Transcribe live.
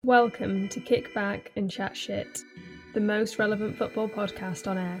Welcome to Kick Back and Chat Shit, the most relevant football podcast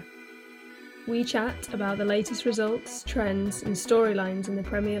on air. We chat about the latest results, trends, and storylines in the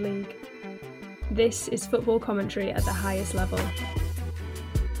Premier League. This is football commentary at the highest level.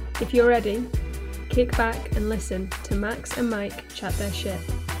 If you're ready, kick back and listen to Max and Mike chat their shit.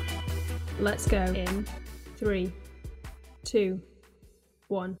 Let's go in 3, 2,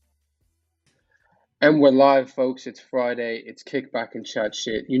 1. And we're live, folks. It's Friday. It's Kick Back and Chat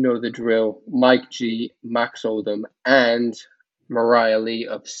Shit. You know the drill. Mike G, Max Oldham, and Mariah Lee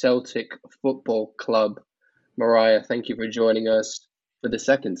of Celtic Football Club. Mariah, thank you for joining us for the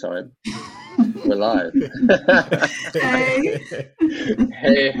second time. We're live. Hey.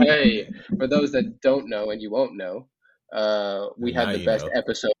 Hey. For those that don't know, and you won't know, we had the best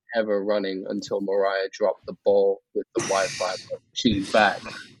episode ever running until Mariah dropped the ball with the Wi-Fi. She's back.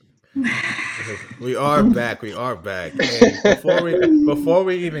 We are back. And before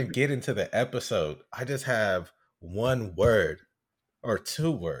we even get into the episode, I just have one word or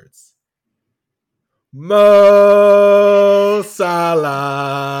two words. Mo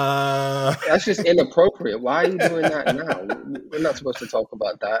Salah. That's just inappropriate. Why are you doing that now? We're not supposed to talk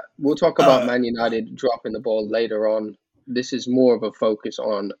about that. We'll talk about Man United dropping the ball later on. This is more of a focus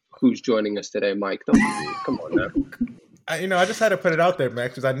on who's joining us today, Mike. Come on now. I just had to put it out there,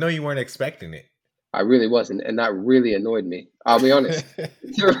 Max, because I know you weren't expecting it. I really wasn't, and that really annoyed me. I'll be honest.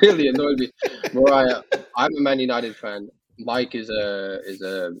 It really annoyed me. Mariah, I'm a Man United fan. Mike is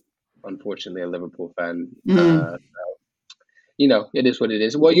unfortunately a Liverpool fan. So, it is what it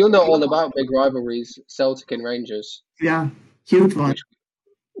is. Well, you'll know all about big rivalries, Celtic and Rangers. Yeah, huge one.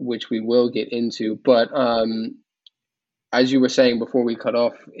 Which we will get into. But as you were saying before we cut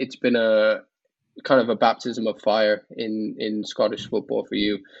off, it's been a kind of a baptism of fire in Scottish football for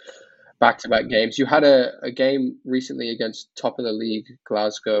you. Back-to-back games. You had a game recently against top of the league,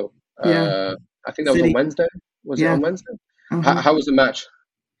 Glasgow. I think that was on Wednesday. Was it on Wednesday? Uh-huh. How was the match?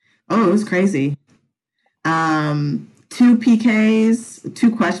 Oh, it was crazy. 2 PKs,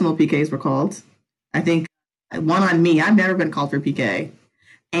 2 questionable PKs were called. I think one on me. I've never been called for PK.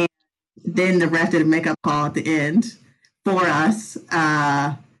 And then the ref did a makeup call at the end for us.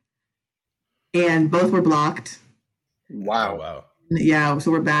 And both were blocked. Wow. Yeah,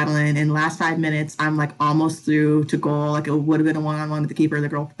 so we're battling. In the last 5 minutes, I'm like almost through to goal. Like it would have been a one-on-one with the keeper. The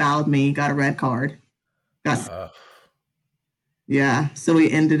girl fouled me, got a red card. Yeah, so we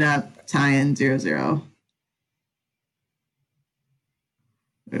ended up tying 0-0.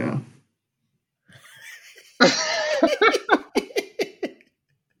 Yeah.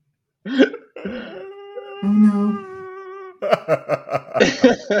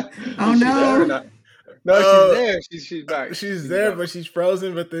 Oh no. Oh no. No, she's there. She's back. She's there, but she's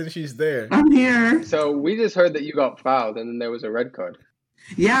frozen, but then she's there. I'm here. So we just heard that you got fouled and then there was a red card.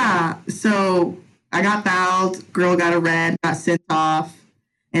 Yeah. So I got fouled, girl got a red, got sent off,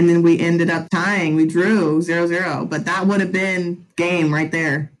 and then we ended up tying. We drew 0-0. But that would have been game right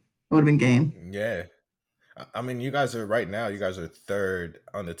there. It would have been game. Yeah. I mean, you guys are third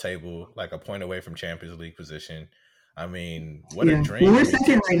on the table, like a point away from Champions League position. I mean, what a dream. Well, we're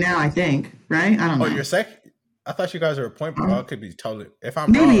second right now, I think, right? I don't know. Oh, you're second? I thought you guys were a point. I could be totally. If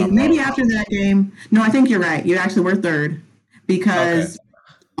I'm maybe, wrong, maybe after that game. No, I think you're right. You actually were third because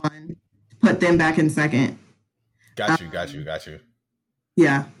one put them back in second. Got you.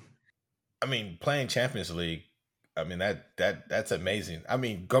 Yeah. I mean, playing Champions League. I mean that's amazing. I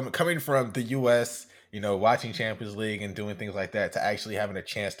mean, coming from the U.S., watching Champions League and doing things like that to actually having a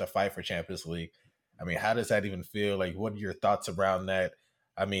chance to fight for Champions League. I mean, how does that even feel? Like, what are your thoughts around that?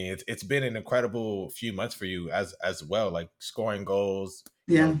 I mean, it's been an incredible few months for you as well, like scoring goals,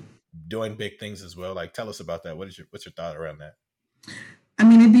 doing big things as well. Like, tell us about that. What's your thought around that? I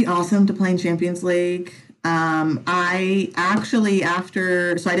mean, it'd be awesome to play in Champions League. I actually I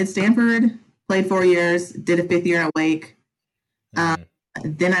did Stanford, played 4 years, did a 5th year at Wake.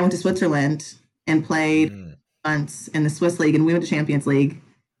 Then I went to Switzerland and played months in the Swiss League, and we went to Champions League.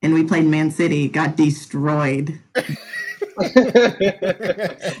 And we played Man City, got destroyed. But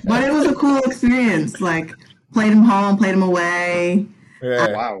it was a cool experience. Like, played them home, played them away.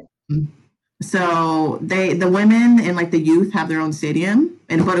 Yeah. Wow. So the women and like the youth have their own stadium,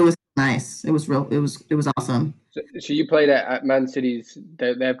 but it was nice. It was awesome. So you played at Man City's.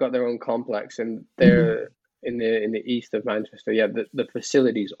 They've got their own complex, and they're in the east of Manchester. Yeah, the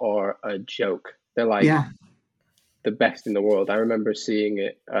facilities are a joke. They're like the best in the world. I remember seeing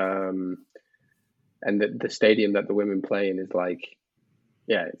it, and the stadium that the women play in is like,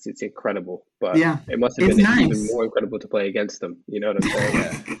 it's incredible. But it must have been even more incredible to play against them. You know what I'm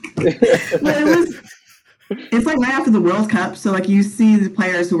saying? Well, It's like right after the World Cup, so like you see the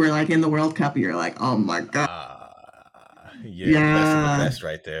players who were like in the World Cup, you're like, oh my god, yeah, the best of the best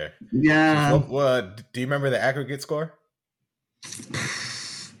right there. yeah. Do you remember the aggregate score?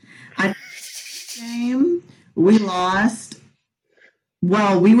 Game we lost.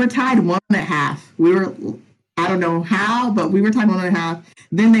 Well, we were tied 1.5. We were, I don't know how, but we were tied 1.5.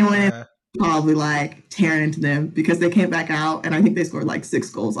 Then they went in, probably like tearing into them because they came back out, and I think they scored like 6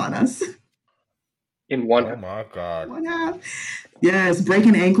 goals on us. In one. Oh my god. 1.5. Yes,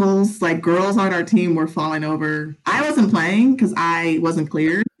 breaking ankles. Like girls on our team were falling over. I wasn't playing because I wasn't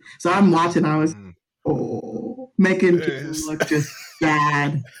cleared, so I'm watching. I was making people look just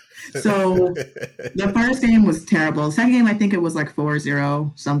bad. So the first game was terrible. The second game, I think it was like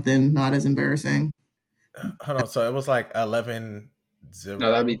 4-0 something, not as embarrassing. Hold on. So it was like 11-0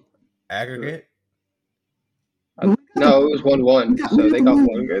 No, that'd be aggregate? No, it was 1-1. So they got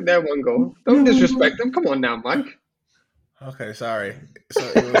one goal. Don't disrespect them. Come on now, Mike. Okay, sorry. So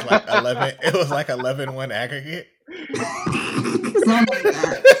it was like 11. It was like 11-1 aggregate.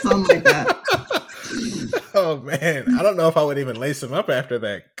 Something like that. Oh man, I don't know if I would even lace him up after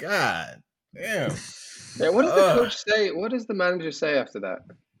that. God damn. Yeah, what does the coach say? What does the manager say after that?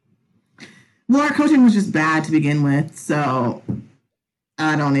 Well, our coaching was just bad to begin with, so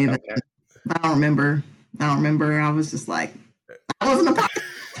I don't even. Okay. I don't remember. I was just like, I wasn't a part.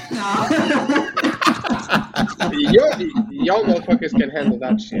 No. Y'all motherfuckers can handle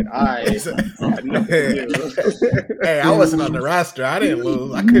that shit. I had nothing to do. Hey, I wasn't on the roster. I didn't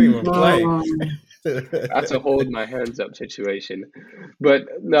lose. I couldn't even play. That's a hold my hands up situation. But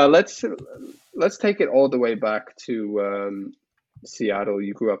no, let's take it all the way back to Seattle.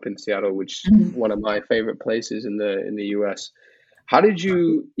 You grew up in Seattle, which is one of my favorite places in the US. How did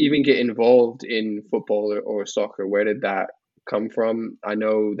you even get involved in football or soccer? Where did that come from? I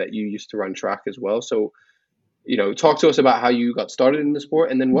know that you used to run track as well. So, talk to us about how you got started in the sport,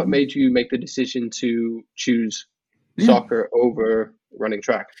 and then what made you make the decision to choose soccer over running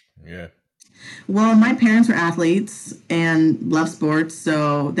track? Yeah. Well, my parents were athletes and loved sports,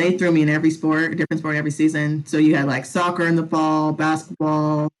 so they threw me in every sport, different sport every season. So you had like soccer in the fall,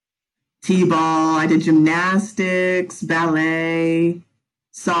 basketball, t-ball. I did gymnastics, ballet,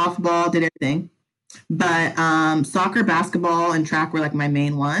 softball, did everything. But soccer, basketball, and track were like my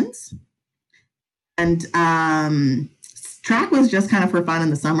main ones. And track was just kind of for fun in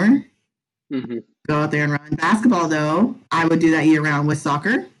the summer. Mm-hmm. Go out there and run. Basketball, though, I would do that year round with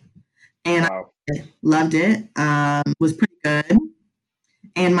soccer. And I loved it. Was pretty good.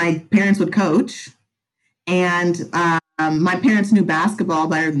 And my parents would coach. And my parents knew basketball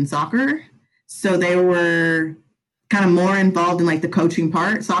better than soccer. So they were kind of more involved in like the coaching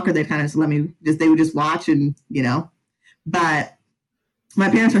part. Soccer, they kind of just let me, they would just watch and, But my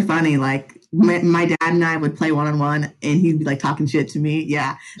parents were funny. Like my dad and I would play one-on-one and he'd be like talking shit to me.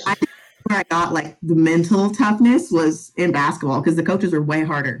 Yeah. I think where I got like the mental toughness was in basketball because the coaches were way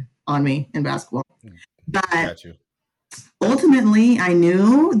harder on me in basketball. But ultimately, I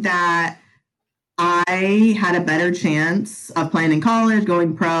knew that I had a better chance of playing in college,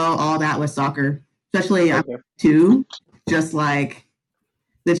 going pro, all that with soccer. Especially I'm 2, just like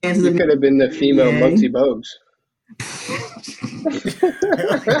the chances you could have been the female Muggsy Bogues.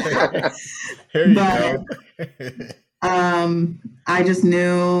 Here you go. I just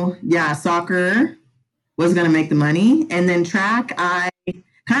knew, soccer was going to make the money. And then track, I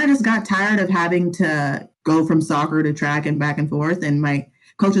kind of just got tired of having to go from soccer to track and back and forth. And my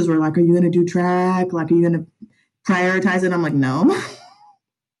coaches were like, are you going to do track? Like, are you going to prioritize it? I'm like, no.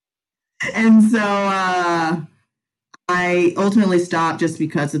 And so I ultimately stopped just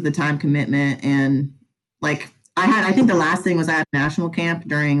because of the time commitment. And like, I think the last thing was I had a national camp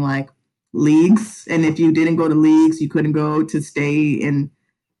during like leagues. And if you didn't go to leagues, you couldn't go to state and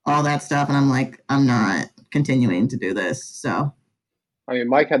all that stuff. And I'm like, I'm not continuing to do this. So. I mean,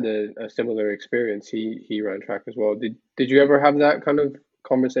 Mike had a similar experience. He ran track as well. Did you ever have that kind of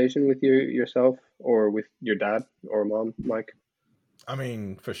conversation with yourself or with your dad or mom, Mike? I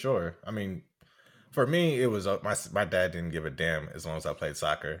mean, for sure. I mean, for me, it was my dad didn't give a damn as long as I played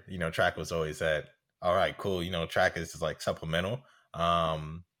soccer. Track was always that. All right, cool. Track is just like supplemental.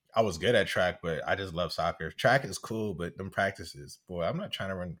 I was good at track, but I just love soccer. Track is cool, but them practices, boy, I'm not trying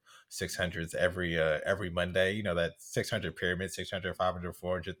to run 600s every Monday. That 600 pyramid, 600, 500,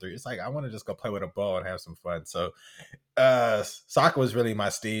 400, 3. It's like I want to just go play with a ball and have some fun. So soccer was really my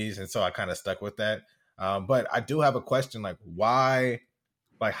steez, and so I kind of stuck with that. But I do have a question, like why,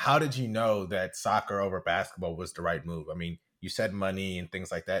 like how did you know that soccer over basketball was the right move? I mean, you said money and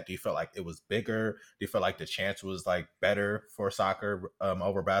things like that. Do you feel like it was bigger? Do you feel like the chance was like better for soccer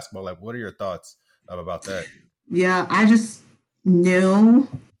over basketball? Like, what are your thoughts about that? Yeah, I just knew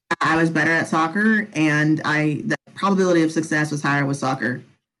I was better at soccer, and the probability of success was higher with soccer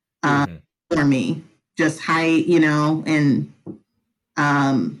for me. Just height, and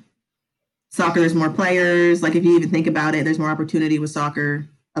soccer, there's more players. Like if you even think about it, there's more opportunity with soccer,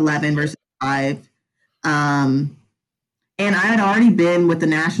 11 versus 5. And I had already been with the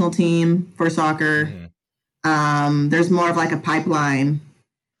national team for soccer. There's more of like a pipeline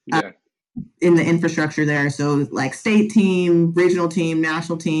in the infrastructure there. So like state team, regional team,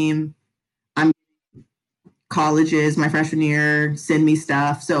 national team. Colleges, my freshman year, send me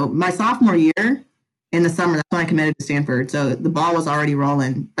stuff. So my sophomore year in the summer, that's when I committed to Stanford. So the ball was already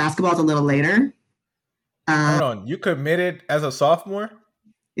rolling. Basketball's a little later. Hold on. You committed as a sophomore?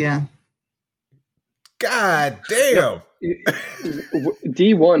 Yeah. God damn.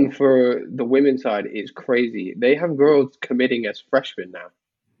 D1 for the women's side is crazy. They have girls committing as freshmen now.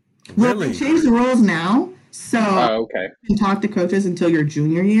 Well, they changed the rules now. So okay. You can talk to coaches until your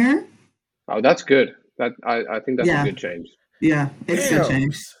junior year. Oh, that's good. I think that's a good change. Yeah, it's a good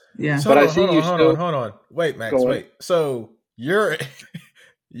change. Yeah. So, but I see hold on. Wait, Max, wait. So you're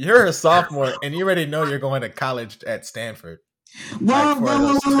a sophomore and you already know you're going to college at Stanford. Well,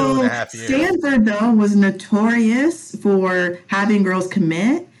 Stanford, though, was notorious for having girls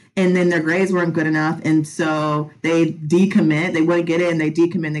commit, and then their grades weren't good enough, and so they decommit. They wouldn't get in, they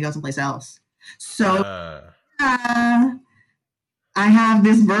decommit, and they go someplace else. So I have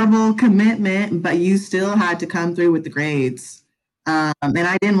this verbal commitment, but you still had to come through with the grades. And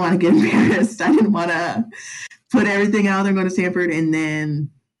I didn't want to get embarrassed. I didn't want to put everything out there, go to Stanford, and then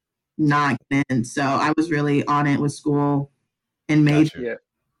not get in. So I was really on it with school. And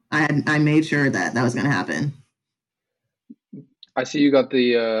I made sure that was going to happen. I see you got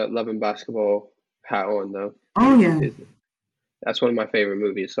the Love and Basketball hat on though. Oh yeah, that's one of my favorite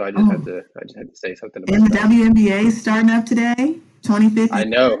movies. So I just had to say something about it. And the WNBA is starting up today, 2050. I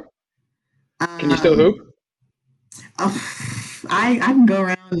know. Can you still hoop? Oh, I can go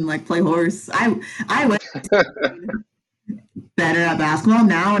around and like play horse. I was better at basketball.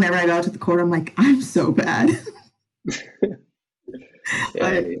 Now whenever I go out to the court, I'm like, I'm so bad.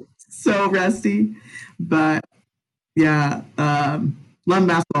 I'm so rusty, but yeah, love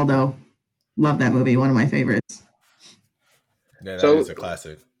basketball though. Love that movie, one of my favorites. Yeah, that is a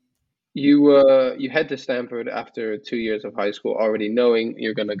classic. You head to Stanford after 2 years of high school, already knowing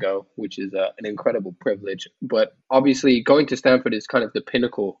you're gonna go, which is an incredible privilege. But obviously, going to Stanford is kind of the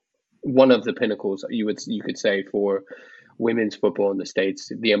pinnacle, one of the pinnacles you could say for women's football in the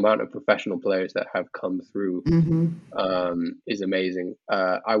States. The amount of professional players that have come through is amazing.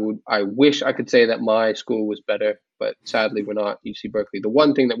 I wish I could say that my school was better, but sadly we're not UC Berkeley. The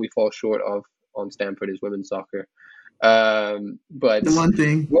one thing that we fall short of on Stanford is women's soccer. But the one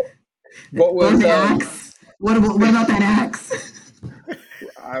thing. What was the axe? What about that axe?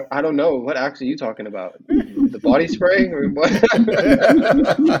 I don't know. What axe are you talking about? The body spray or what?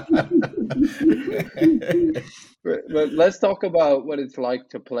 But let's talk about what it's like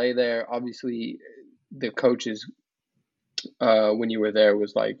to play there. Obviously, the coaches when you were there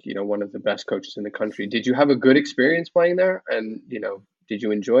was like, one of the best coaches in the country. Did you have a good experience playing there? And, did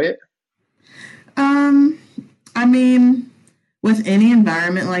you enjoy it? I mean, with any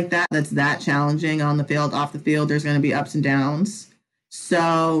environment like that's that challenging on the field, off the field, there's going to be ups and downs.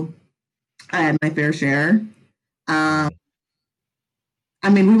 So I had my fair share. I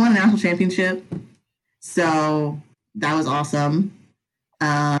mean, we won a national championship, so that was awesome.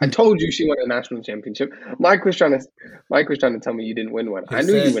 I told you she won a national championship. Mike was trying to tell me you didn't win one. I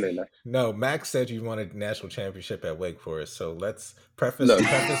knew you won it. No, Max said you won a national championship at Wake Forest. So let's preface.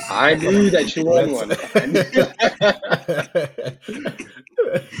 I knew that she won one.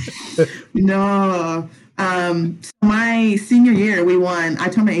 No. My senior year, we won. I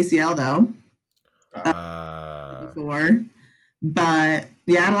tore my ACL though. Before, but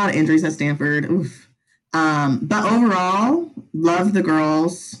yeah, I had a lot of injuries at Stanford. Oof. But overall, loved the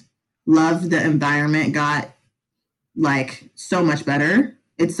girls, loved the environment, got like so much better.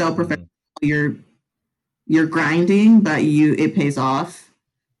 It's so professional. You're grinding, but it pays off.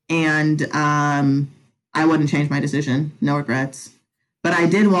 And I wouldn't change my decision. No regrets. But I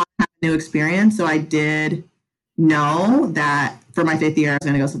did want to have a new experience, so I did know that for my 5th year I was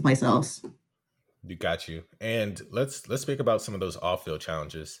going to go someplace else. You got you. And let's speak about some of those off-field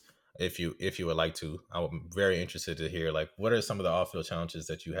challenges. If you would like to, I'm very interested to hear, like, what are some of the off-field challenges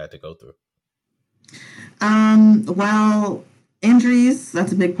that you had to go through? Well, injuries,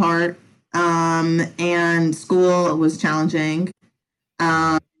 that's a big part. And school was challenging.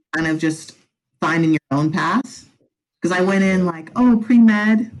 Kind of just finding your own path. because I went in like, oh,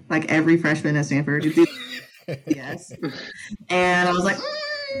 pre-med, like every freshman at Stanford. Yes. And I was like,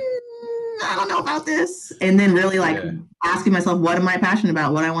 I don't know about this. And then really like asking myself, what am I passionate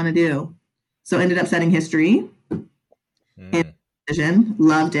about? What I want to do? So ended up studying history and vision.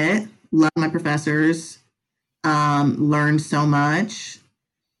 Loved it. Loved my professors. Learned so much.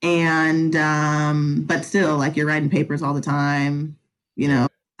 And but still, like, you're writing papers all the time, you know,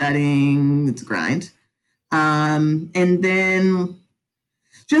 studying, it's a grind. And then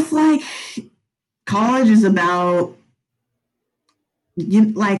just like college is about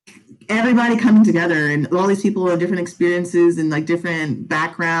like everybody coming together and all these people have different experiences and like different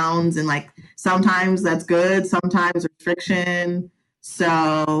backgrounds, and like sometimes that's good, sometimes there's friction.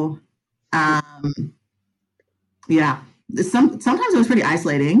 So yeah, sometimes it was pretty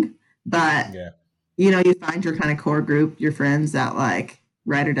isolating, but you know, you find your kind of core group, your friends that like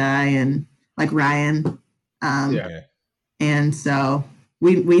ride or die, and like Ryan. And so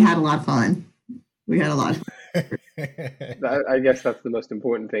we had a lot of fun. We had a lot of fun. I guess that's the most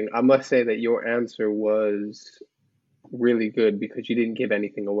important thing. I must say that your answer was really good because you didn't give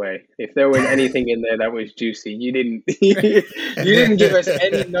anything away. If there was anything in there that was juicy, you didn't give us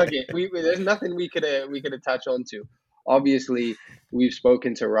any nugget. There's nothing we could attach on to. Obviously, we've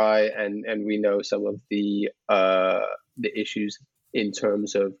spoken to Rye and we know some of the issues in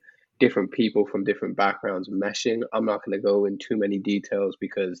terms of different people from different backgrounds meshing. I'm not going to go in too many details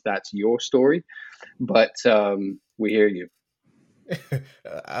because that's your story, but we hear you.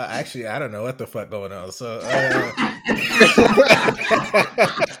 Actually, I don't know what the fuck going on. So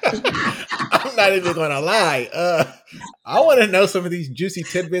I'm not even going to lie. I want to know some of these juicy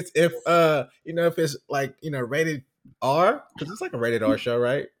tidbits. If you know, if it's like, you know, rated R, because it's like a rated R show,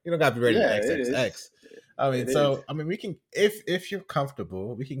 right? You don't got to be rated XXX. I mean, I mean, we can, if you're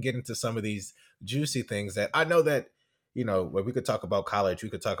comfortable, we can get into some of these juicy things that I know that, you know, where we could talk about college, we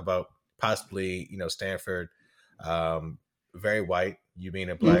could talk about possibly, you know, Stanford, very white, you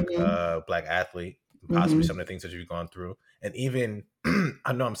being a black black athlete, possibly some of the things that you've gone through, and even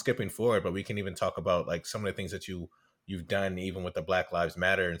I know I'm skipping forward, but we can even talk about like some of the things that you've done, even with the Black Lives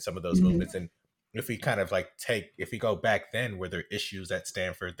Matter and some of those movements. And if we kind of like if we go back then, were there issues at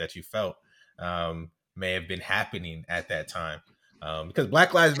Stanford that you felt may have been happening at that time? Because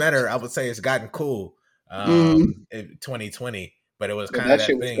Black Lives Matter, I would say, it's gotten cool in 2020, but it was kind of that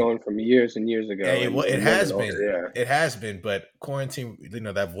shit thing. Was going from years and years ago. It has been. It has been, but quarantine, you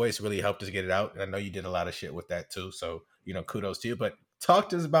know, that voice really helped us get it out. And I know you did a lot of shit with that too. So, you know, kudos to you. But talk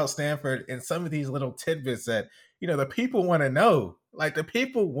to us about Stanford and some of these little tidbits that, you know, the people want to know. Like, the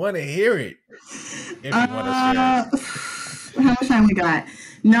people want to hear it. If you want to share it. How much time we got?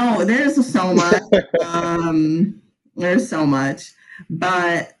 No, there's so much. There's so much.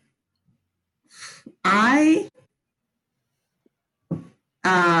 But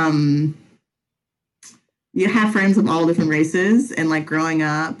you have friends of all different races, and like growing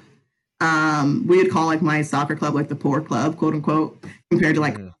up, we would call like my soccer club like the poor club, quote unquote, compared to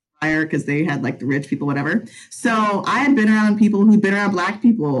like Fire, because they had like the rich people, whatever. So I had been around people who'd been around Black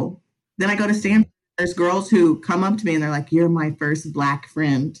people. Then I go to Stanford. There's girls who come up to me and they're like, "You're my first Black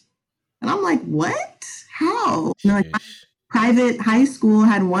friend," and I'm like, "What? How?" And they're like, my private high school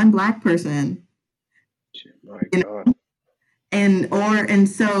had one Black person. My God. And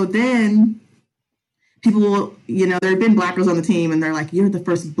so then people will, you know, there have been Black girls on the team and they're like, "You're the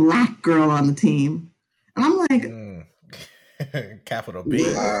first Black girl on the team," and I'm like, capital B.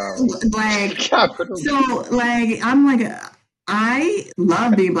 Wow. Like, capital B. So like, I'm like, I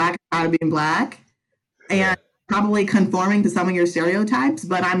love being Black, proud of being Black, and probably conforming to some of your stereotypes,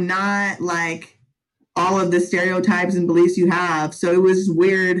 but I'm not like all of the stereotypes and beliefs you have. So it was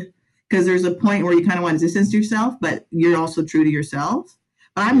weird because there's a point where you kind of want to distance yourself, but you're also true to yourself.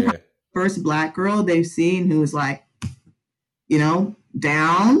 But I'm the first Black girl they've seen who was like, you know,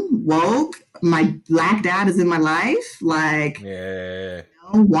 down, woke. My Black dad is in my life. Like, you know,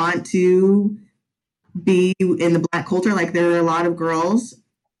 want to be in the Black culture. Like, there are a lot of girls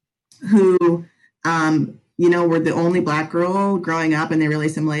who, you know, were the only Black girl growing up, and they really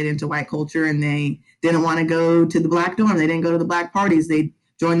assimilated into white culture, and they didn't want to go to the Black dorm. They didn't go to the Black parties. They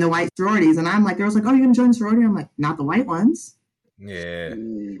joined the white sororities. And I'm like, girls like, "Oh, you're going to join the sorority?" I'm like, "Not the white ones." Yeah.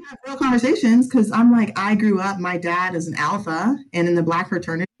 Have real conversations, because I'm like, I grew up, my dad is an alpha, and in the Black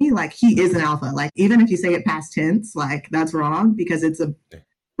fraternity, like, he is an alpha. Like, even if you say it past tense, like, that's wrong, because it's a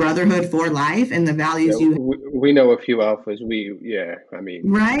brotherhood for life, and the values we know a few alphas. I mean,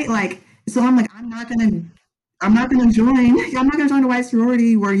 right? Like, so I'm like, I'm not gonna join a white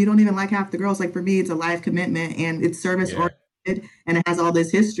sorority where you don't even like half the girls. Like, for me, it's a life commitment, and it's service oriented. and it has all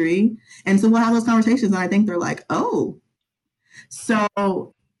this history. And so we'll have those conversations, and I think they're like, oh.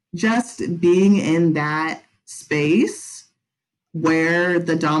 So just being in that space where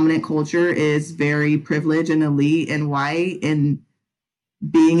the dominant culture is very privileged and elite and white, and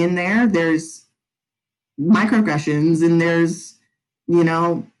being in there's microaggressions, and there's,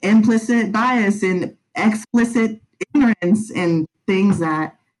 implicit bias and explicit ignorance and things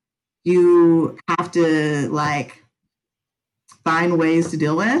that you have to like find ways to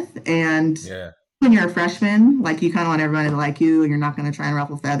deal with. And when you're a freshman, like you kind of want everybody to like you, and you're not going to try and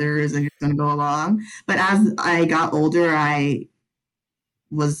ruffle feathers, and you're going to go along. But as I got older, I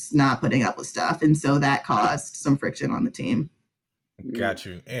was not putting up with stuff, and so that caused some friction on the team. Got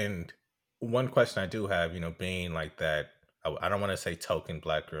you. And one question I do have, being like that, I don't want to say token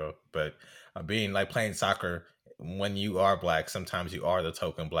Black girl, but being like playing soccer, when you are Black, sometimes you are the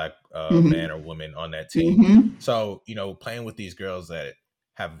token Black man or woman on that team. So, playing with these girls that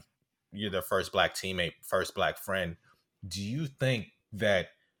you're their first Black teammate, first Black friend, do you think that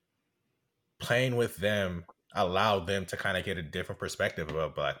playing with them allowed them to kind of get a different perspective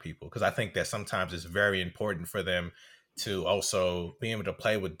about Black people? Because I think that sometimes it's very important for them to also be able to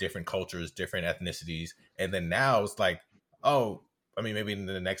play with different cultures, different ethnicities. And then now it's like, maybe in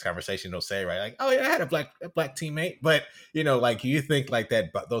the next conversation they'll say, right, like, oh yeah, I had a black teammate, but like, you think like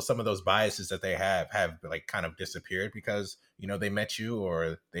that, but some of those biases that they have like kind of disappeared because they met you,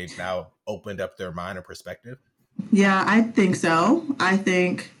 or they've now opened up their mind or perspective? Yeah, I think so. I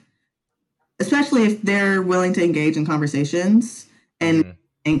think, especially if they're willing to engage in conversations and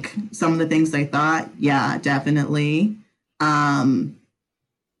think some of the things they thought, yeah, definitely. And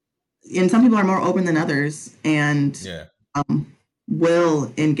some people are more open than others, and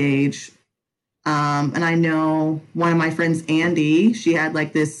will engage. And I know one of my friends, Andy, she had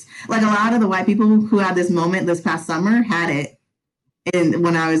like this, like a lot of the white people who had this moment this past summer had it. And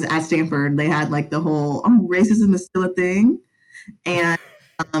when I was at Stanford, they had like the whole, racism is still a thing. And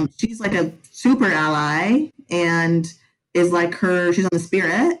she's like a super ally, and is like she's on the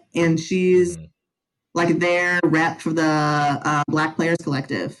Spirit, and she's like their rep for the Black Players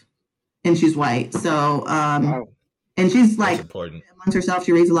Collective, and she's white. So, wow. And she's like amongst herself,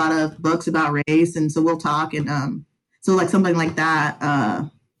 she reads a lot of books about race, and so we'll talk, and so like something like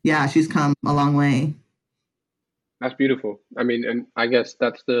that. Yeah, she's come a long way. That's beautiful. I mean, and I guess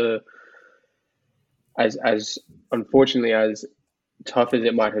that's as unfortunately as tough as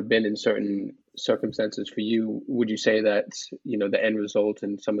it might have been in certain circumstances for you, would you say that the end result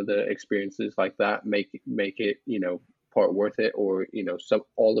and some of the experiences like that make it part worth it, or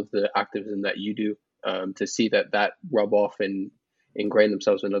all of the activism that you do to see that rub off and ingrain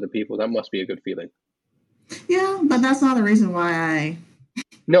themselves in other people? That must be a good feeling. Yeah, but that's not the reason why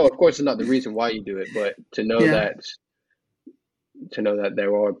No, of course it's not the reason why you do it, but to know that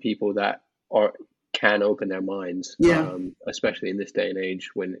there are people that can open their minds, especially in this day and age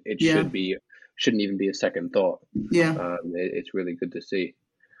when it shouldn't even be a second thought. It's really good to see.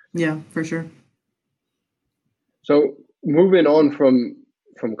 Yeah, for sure. So moving on from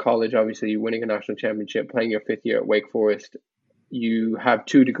college, obviously winning a national championship, playing your 5th year at Wake Forest, you have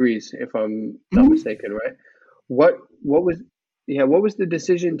 2 degrees, if I'm not mistaken, right? What was the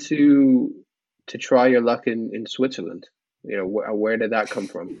decision to try your luck in Switzerland? Where did that come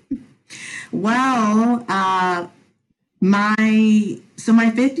from? Well, my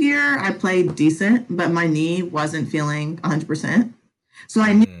 5th year I played decent, but my knee wasn't feeling 100%. So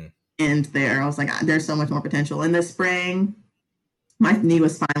I knew end there. I was like, there's so much more potential. In the spring, my knee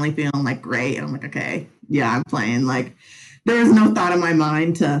was finally feeling like great, and I'm like, okay, yeah, I'm playing. Like, there was no thought in my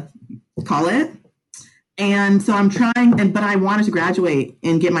mind to call it. And so I'm trying, but I wanted to graduate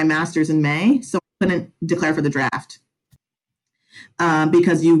and get my master's in May, so I couldn't declare for the draft.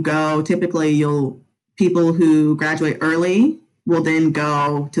 Because people who graduate early will then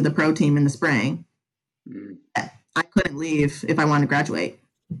go to the pro team in the spring. I couldn't leave if I wanted to graduate.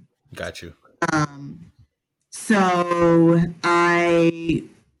 Got you. So I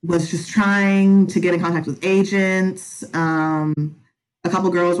was just trying to get in contact with agents. A couple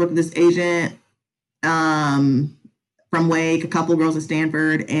girls worked with this agent from Wake, a couple girls at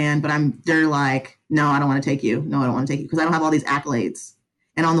Stanford, but they're like, no, I don't want to take you. No, I don't want to take you because I don't have all these accolades.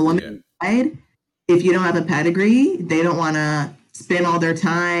 And on the women's side, if you don't have a pedigree, they don't want to spend all their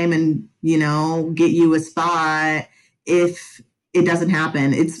time and, get you a spot if it doesn't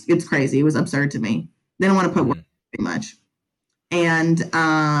happen. It's crazy. It was absurd to me. They don't want to put work pretty much. And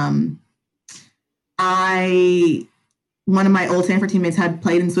I one of my old Stanford teammates had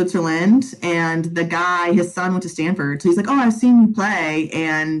played in Switzerland, and the guy, his son went to Stanford. So he's like, "Oh, I've seen you play,"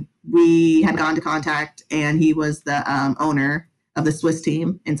 and we had gone to contact, and he was the owner of the Swiss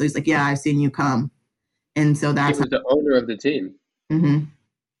team, and so he's like, "Yeah, I've seen you come," and so He that's was the owner of the team. Mm-hmm.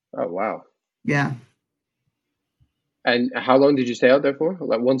 Oh wow! Yeah. And how long did you stay out there for?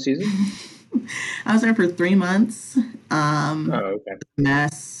 Like one season? I was there for 3 months. Oh, okay.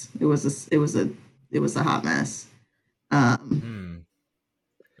 Mess. It was a hot mess.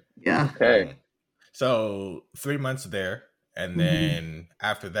 Yeah. Okay. So 3 months there, and then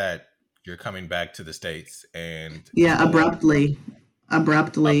after that, you're coming back to the States, and yeah, abruptly. I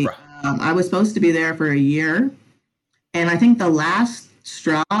was supposed to be there for a year, and I think the last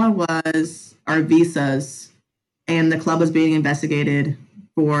straw was our visas, and the club was being investigated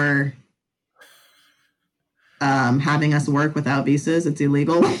for having us work without visas. It's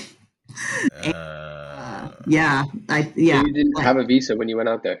illegal. Yeah. So you didn't have a visa when you went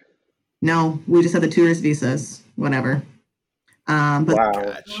out there? No, we just had the tourist visas, whatever. But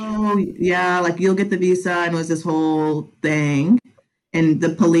wow. Yeah, like you'll get the visa, and it was this whole thing. And the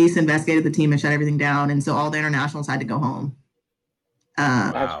police investigated the team and shut everything down, and so all the internationals had to go home.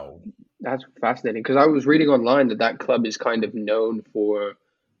 Wow. That's fascinating, because I was reading online that club is kind of known for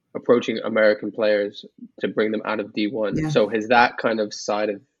approaching American players to bring them out of D1. Yeah. So has that kind of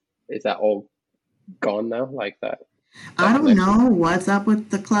is that all gone now, like that? I don't know what's up with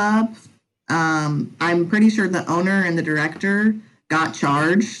the club. I'm pretty sure the owner and the director got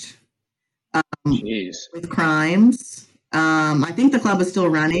charged with crimes. I think the club is still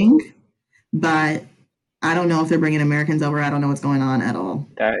running, but I don't know if they're bringing Americans over. I don't know what's going on at all.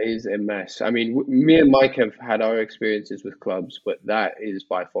 That is a mess. I mean, me and Mike have had our experiences with clubs, but that is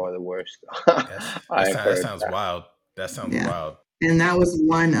by far the worst. That sounds wild. That sounds wild. And that was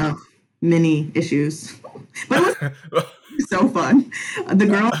one of many issues. But it was so fun. The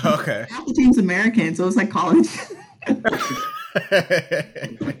girl, half the team's American, so it was like college. Did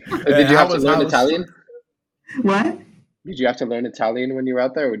you have to learn Italian? What? Did you have to learn Italian when you were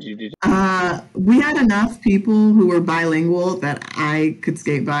out there, or did you? We had enough people who were bilingual that I could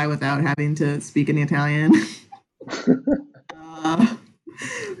skate by without having to speak any Italian.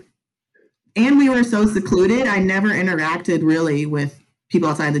 And we were so secluded. I never interacted really with people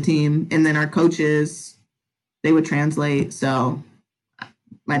outside the team. And then our coaches, they would translate. So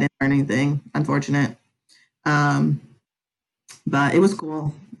I didn't learn anything, unfortunate. But it was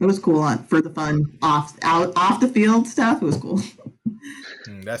cool. It was cool for the fun off the field stuff. It was cool.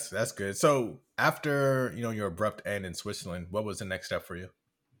 That's good. So after your abrupt end in Switzerland, what was the next step for you?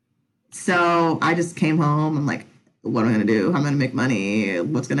 So I just came home. I'm like, what am I gonna do? How am I gonna make money?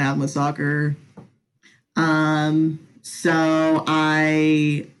 What's gonna happen with soccer? So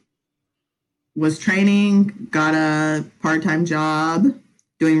I was training, got a part-time job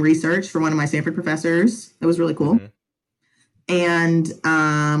doing research for one of my Stanford professors. That was really cool. And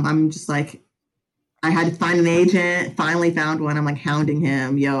I'm just like, I had to find an agent, finally found one. I'm like hounding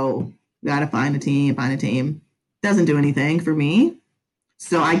him, yo, gotta find a team. Doesn't do anything for me.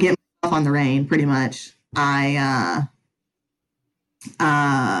 So I get myself on the rein pretty much. I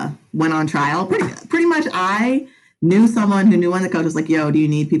went on trial. Pretty much I knew someone who knew one of the coaches, like, yo, do you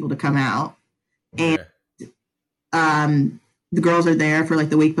need people to come out? And the girls are there for like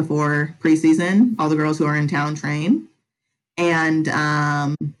the week before preseason. All the girls who are in town train. And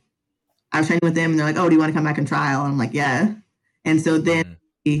I was training with them, and they're like, oh, do you want to come back and trial? And I'm like, yeah. And so then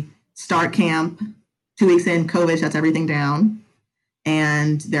we start camp. 2 weeks in, COVID shuts everything down.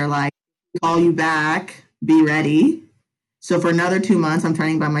 And they're like, call you back, be ready. So for another 2 months, I'm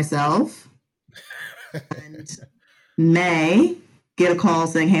training by myself. And May, get a call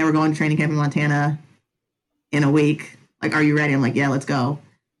saying, hey, we're going to training camp in Montana in a week. Like, are you ready? I'm like, yeah, let's go.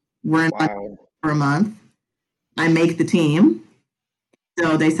 We're in Montana for a month. I make the team.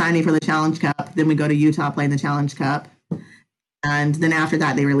 So they signed me for the Challenge Cup. Then we go to Utah, play in the Challenge Cup. And then after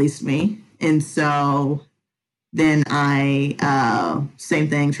that, they released me. And so then I, same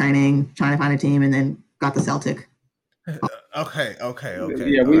thing, training, trying to find a team, and then got the Celtic. Okay.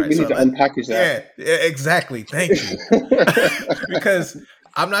 Yeah, we need to unpackage that. Yeah, exactly. Thank you. Because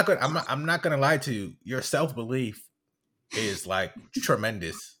I'm not gonna lie to you. Your self-belief is like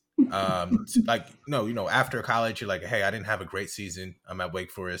tremendous. After college, you're like, hey, I didn't have a great season. I'm at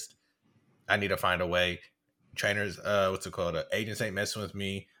Wake Forest. I need to find a way. Trainers, agents ain't messing with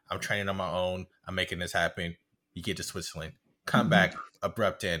me. I'm training on my own. I'm making this happen. You get to Switzerland, come back,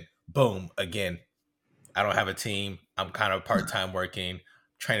 abrupt end, boom, again. I don't have a team. I'm kind of part-time working,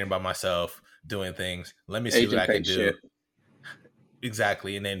 training by myself, doing things. Let me see what I can do.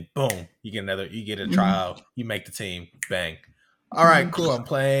 Exactly. And then boom, you get a trial, you make the team, bang. All right, cool. I'm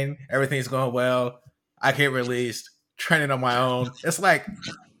playing. Everything's going well. I get released, training on my own. It's like,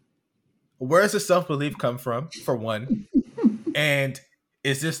 where's the self-belief come from, for one? And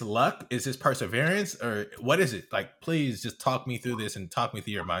is this luck? Is this perseverance? Or what is it? Like, please just talk me through this and talk me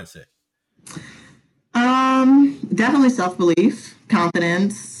through your mindset. Definitely self-belief,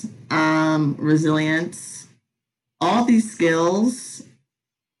 confidence, resilience, all these skills.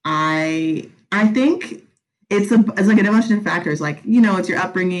 I think it's like a bunch of factors. Like, it's your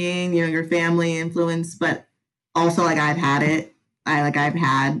upbringing, your family influence, but also like I've had it. I've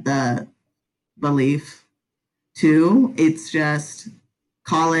had the belief too. It's just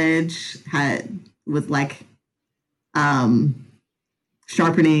college with like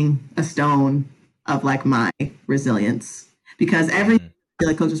sharpening a stone of like my resilience, because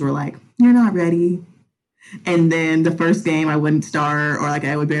like coaches were like, you're not ready. And then the first game I wouldn't start, or like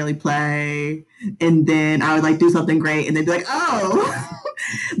I would barely play. And then I would like do something great and they'd be like, oh.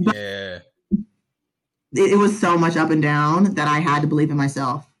 But yeah. It was so much up and down that I had to believe in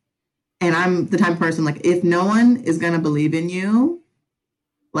myself. And I'm the type of person, like, if no one is going to believe in you,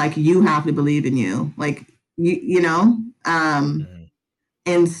 like, you have to believe in you. Like, you know?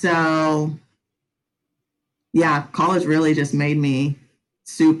 And so, yeah, college really just made me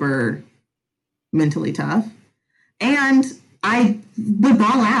super mentally tough. And I would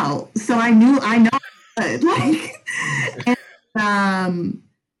ball out. So I know I could. Like, and,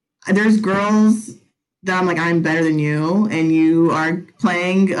 there's girls that I'm like, I'm better than you, and you are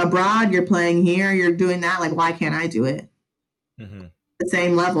playing abroad, you're playing here, you're doing that. Like, why can't I do it? The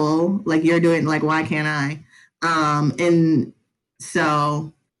same level, like you're doing, like, why can't I? And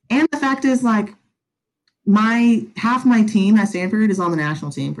so, and the fact is, like, half my team at Stanford is on the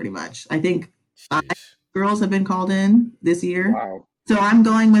national team, pretty much. I think 5 girls have been called in this year. Wow. So I'm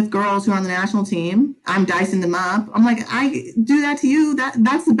going with girls who are on the national team. I'm dicing them up. I'm like, I do that to you.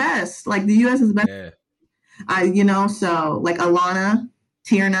 That's the best. Like, the U.S. is the best. Yeah. So like Alana,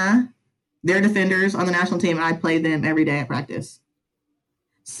 Tierna, they're defenders on the national team, and I play them every day at practice.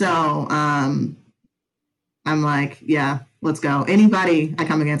 So I'm like, yeah, let's go. Anybody I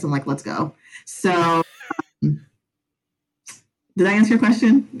come against, I'm like, let's go. So did I answer your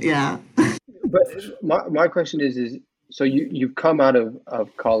question? Yeah. But my question is so you've come out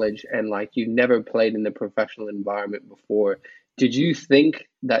of college and like you never played in the professional environment before. Did you think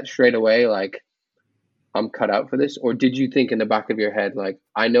that straight away, like, I'm cut out for this? Or did you think in the back of your head, like,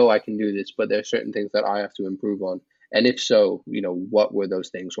 I know I can do this, but there are certain things that I have to improve on? And if so, what were those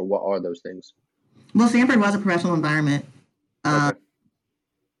things, or what are those things? Well, Stanford was a professional environment. Okay.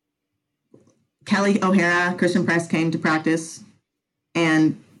 Kelly O'Hara, Christian Press came to practice,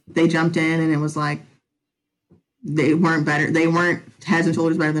 and they jumped in, and it was like, they weren't better. They weren't heads and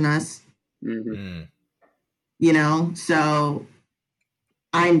shoulders better than us. So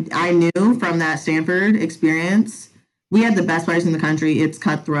I knew from that Stanford experience, we had the best players in the country. It's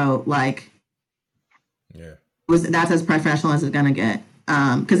cutthroat. Like, that's as professional as it's going to get.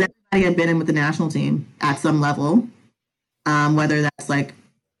 Because everybody had been in with the national team at some level. Whether that's like,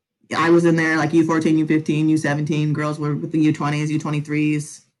 I was in there like U14, U15, U17, girls were with the U20s,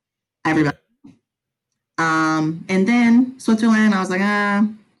 U23s, everybody. And then Switzerland, I was like,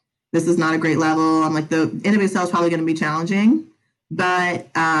 this is not a great level. I'm like, the NWSL is probably going to be challenging. But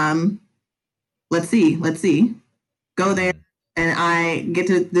let's see. Go there, and I get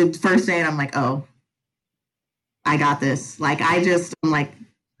to the first day, and I'm like, oh, I got this. Like, I'm like,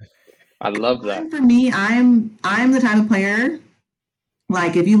 I love that. For me, I'm the type of player,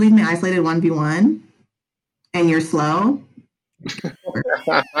 like, if you leave me isolated 1v1 and you're slow.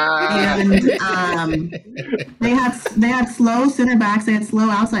 And they had slow center backs, they had slow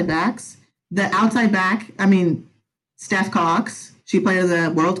outside backs. The outside back, Steph Cox, she played in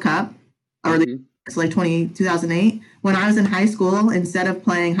the World Cup, or it's like 2008. When I was in high school, instead of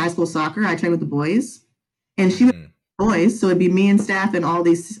playing high school soccer, I trained with the boys, and she was boys, so it'd be me and Steph and all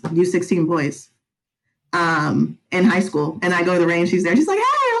these U16 boys in high school. And I go to the range, she's there, she's like, hey,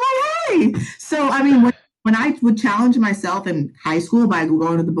 I'm like, hey. So when I would challenge myself in high school by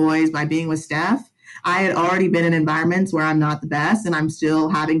going to the boys, by being with Steph, I had already been in environments where I'm not the best, and I'm still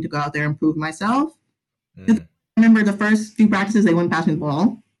having to go out there and prove myself. I remember the first few practices, they wouldn't pass me the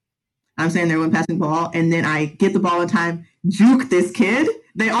ball. I'm saying they wouldn't pass me the ball, and then I get the ball in time, juke this kid.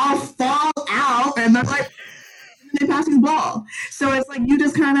 They all fall out, and they're like, they pass me the ball. So it's like, you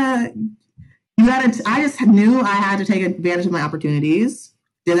just kind of, I just knew I had to take advantage of my opportunities.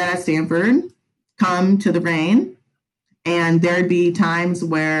 Did that at Stanford, come to the Reign, and there'd be times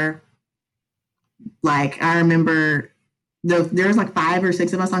where, like, I remember there's like 5 or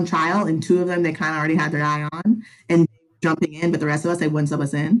 6 of us on trial, and 2 of them they kind of already had their eye on and jumping in, but the rest of us they wouldn't sub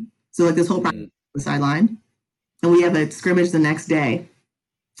us in. So like this whole process was sidelined, and we have a scrimmage the next day,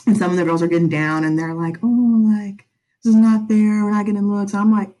 and some of the girls are getting down, and they're like, "Oh, like this is not fair. We're not getting looks."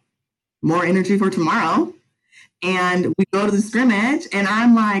 I'm like, more energy for tomorrow, and we go to the scrimmage, and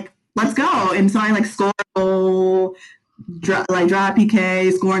I'm like, "Let's go!" And so I like score a goal. Draw a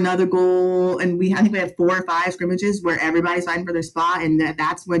PK, score another goal, and I think we had 4 or 5 scrimmages where everybody's fighting for their spot, and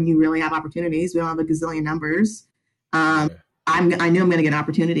that's when you really have opportunities. We don't have a gazillion numbers. I knew I'm going to get an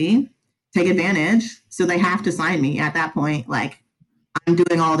opportunity, take advantage, so they have to sign me at that point. Like, I'm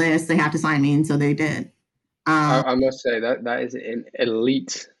doing all this, they have to sign me, and so they did. I must say that is an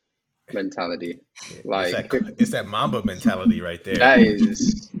elite mentality. Like it's that Mamba mentality right there. That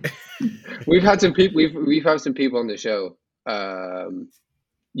is. We've had some people. We've had some people on the show.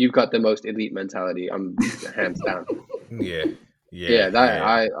 You've got the most elite mentality. I'm hands down. Yeah.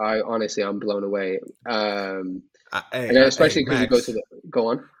 I honestly, I'm blown away. And especially because you go to go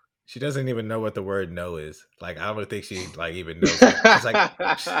on. She doesn't even know what the word "no" is. Like, I don't think she like even knows. It's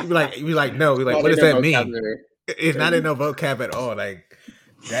like you be like no. We're like, what does that mean? It's not in no vocab at all. Like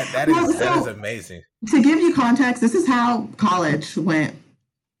that is amazing. To give you context, this is how college went.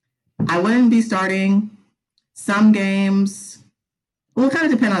 I wouldn't be starting some games. Well, it kind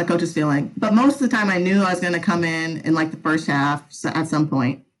of depends on the coach's feeling, but most of the time I knew I was going to come in like the first half at some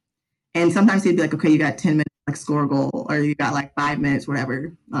point. And sometimes he'd be like, "Okay, you got 10 minutes, like score a goal," or "You got like 5 minutes,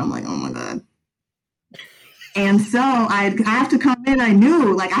 whatever." I'm like, "Oh my God." And so I have to come in. I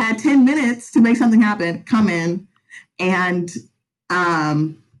knew like I had 10 minutes to make something happen, come in and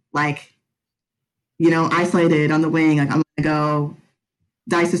like, isolated on the wing. Like, I'm going to go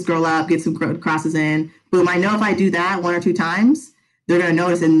dice this girl up, get some crosses in. Boom. I know if I do that 1 or 2 times, they're going to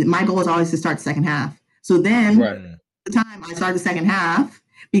notice. And my goal is always to start the second half. So then the time I start the second half,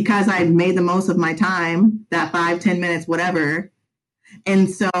 because I made the most of my time, that 5-10 minutes, whatever. And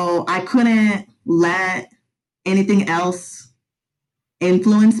so I couldn't let anything else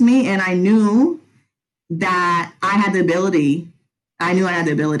influence me. And I knew that I had the ability.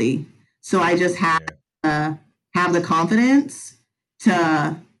 So I just had to have the confidence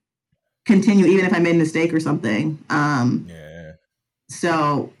to continue, even if I made a mistake or something.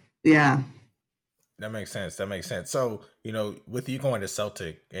 So, yeah. That makes sense. So, with you going to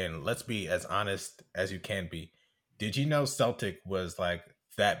Celtic, and let's be as honest as you can be, did you know Celtic was like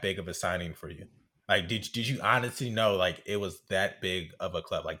that big of a signing for you? Like, did you honestly know like it was that big of a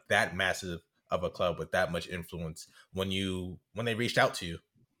club, like that massive of a club with that much influence when they reached out to you?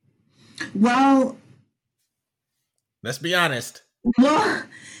 Well, let's be honest. Well,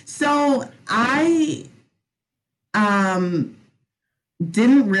 so I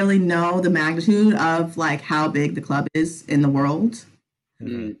didn't really know the magnitude of like how big the club is in the world.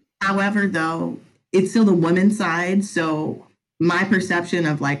 Mm-hmm. However, though, it's still the women's side. So my perception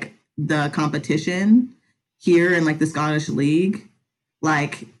of like the competition here in like the Scottish League,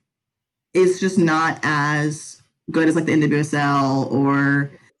 like it's just not as good as like the NWSL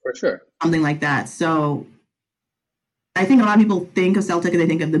or for sure something like that. So I think a lot of people think of Celtic and they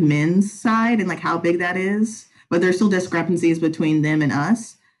think of the men's side and like how big that is, but there's still discrepancies between them and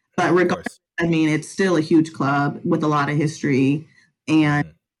us. But regardless, I mean, it's still a huge club with a lot of history.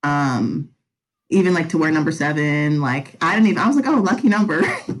 And even like to wear number 7, like I was like, "Oh, lucky number."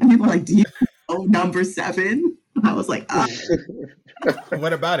 And people are like, "Do you know number 7?" I was like, "Oh."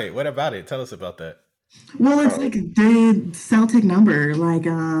 What about it? Tell us about that. Well, it's like the Celtic number, like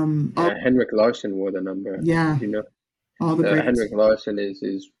Henrik Larsson wore the number. Yeah. All the Henrik Larsson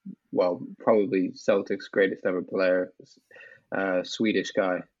is probably Celtic's greatest ever player. Swedish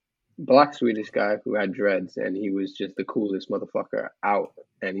guy, black Swedish guy who had dreads, and he was just the coolest motherfucker out,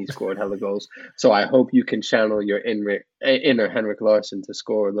 and he scored hella goals. So I hope you can channel your inner Henrik Larsson to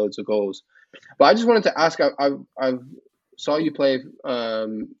score loads of goals. But I just wanted to ask, I saw you play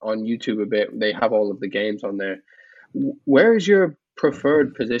on YouTube a bit. They have all of the games on there. Where is your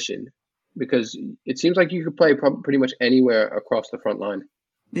preferred position? Because it seems like you could play pretty much anywhere across the front line.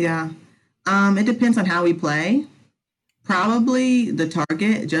 Yeah. It depends on how we play. Probably the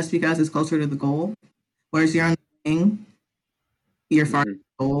target, just because it's closer to the goal. Whereas you're on the wing, you're far from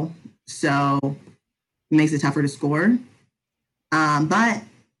the goal. So it makes it tougher to score. But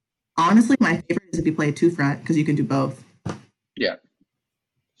honestly, my favorite is if you play a 2-front, because you can do both. Yeah.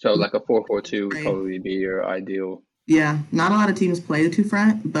 So like a 4-4-2 would probably be your ideal. Yeah. Not a lot of teams play the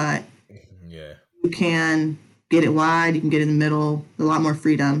 2-front, but you can get it wide, you can get it in the middle, a lot more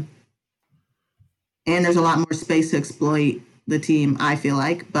freedom. And there's a lot more space to exploit the team, I feel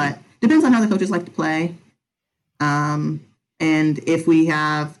like. But depends on how the coaches like to play. And if we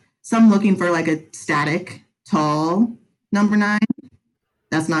have some looking for like a static, tall number 9,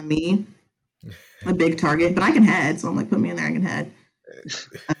 that's not me. A big target, but I can head. So I'm like, put me in there, I can head.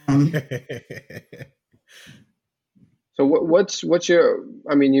 So what's your?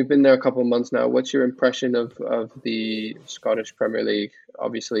 I mean, you've been there a couple of months now. What's your impression of the Scottish Premier League?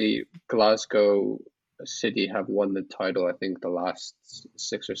 Obviously, Glasgow City have won the title. I think the last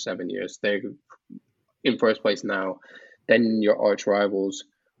 6 or 7 years. They're in first place now. Then your arch rivals,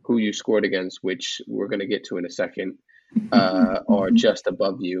 who you scored against, which we're going to get to in a second, are just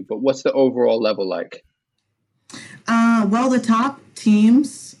above you. But what's the overall level like? Well, the top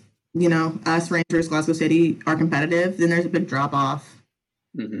teams, us, Rangers, Glasgow City, are competitive. Then there's a big drop off,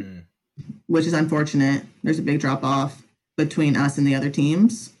 which is unfortunate. There's a big drop off between us and the other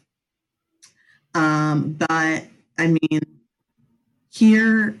teams. But I mean,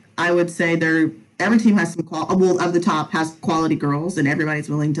 here I would say every team has some of the top has quality girls, and everybody's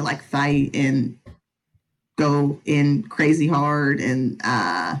willing to like fight and go in crazy hard, and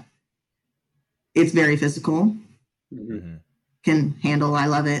it's very physical. Can handle. I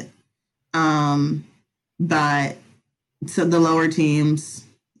love it. But so the lower teams,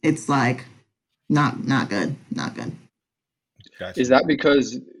 it's like not good. Gotcha. Is that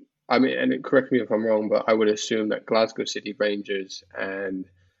because, I mean, and correct me if I'm wrong, but I would assume that Glasgow City, Rangers and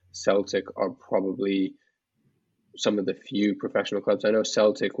Celtic are probably some of the few professional clubs. I know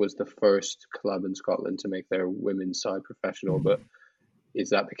Celtic was the first club in Scotland to make their women's side professional, but is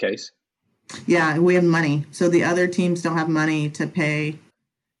that the case? Yeah, we have money. So the other teams don't have money to pay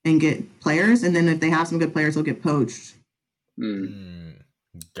and get players. And then if they have some good players, they'll get poached.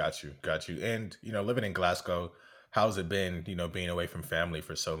 Got you. And, living in Glasgow, how's it been, being away from family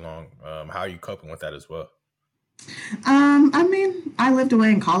for so long? How are you coping with that as well? I mean, I lived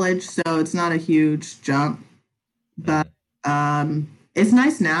away in college, so it's not a huge jump. But it's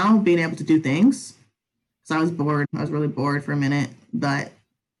nice now being able to do things. So I was bored. I was really bored for a minute. But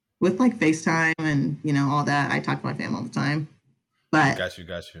with like FaceTime and, all that, I talk to my family all the time. But got you.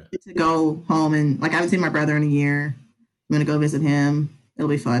 To go home and like I haven't seen my brother in a year. I'm gonna go visit him. It'll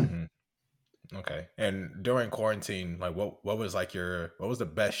be fun. Okay. And during quarantine, like what was like what was the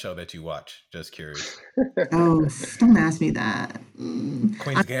best show that you watched? Just curious. Oh, don't ask me that.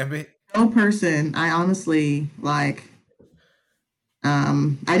 Queen's Gambit? No person. I honestly like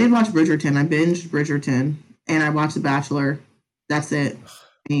I did watch Bridgerton. I binged Bridgerton and I watched The Bachelor. That's it.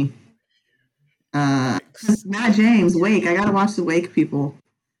 Me. Matt James, Wake. I gotta watch the Wake people.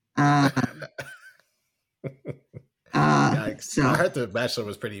 So I heard The Bachelor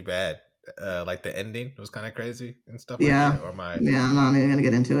was pretty bad. Like the ending was kind of crazy and stuff. Yeah. Like that. Yeah, I'm not even gonna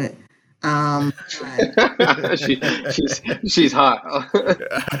get into it. She's hot.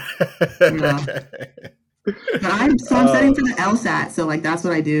 But I'm studying for the LSAT, so like that's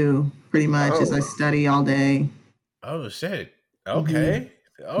what I do pretty much is I study all day. Oh shit! Okay,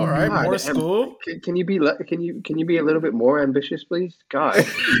 all right, God, more school. Can you be a little bit more ambitious, please, God?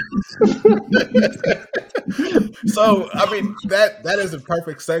 So I mean that is a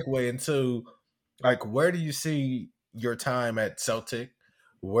perfect segue into like where do you see your time at Celtic?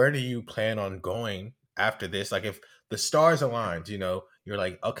 Where do you plan on going after this? Like if the stars aligned, you're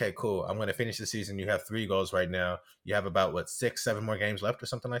like, okay, cool. I'm going to finish the season. You have 3 goals right now. You have about 6-7 more games left or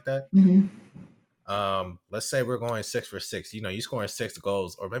something like that. Let's say we're going 6 for 6. You scoring 6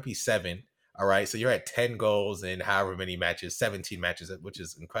 goals or maybe 7. All right. So you're at 10 goals in however many matches, 17 matches, which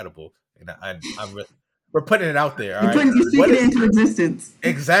is incredible. And we're putting it out there. All right. You're speaking it into existence.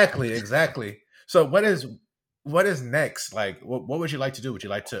 Exactly. So what is next? Like, what would you like to do? Would you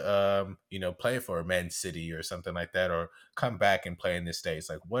like to, play for Man City or something like that, or come back and play in the States?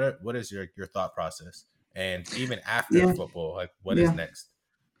 Like, what is your thought process? And even after football, like, what is next?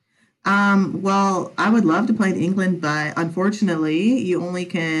 Well, I would love to play in England, but unfortunately, you only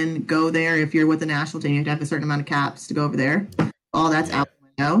can go there if you're with the national team. You have to have a certain amount of caps to go over there. All that's out the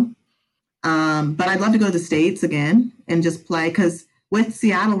window. But I'd love to go to the States again and just play because with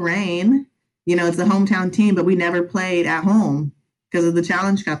Seattle Reign, it's a hometown team, but we never played at home because of the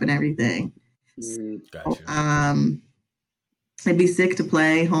Challenge Cup and everything. Gotcha. It'd be sick to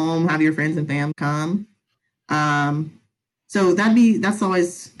play home, have your friends and fam come. So that's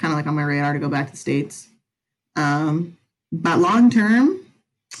always kind of like on my radar to go back to the States. But long term,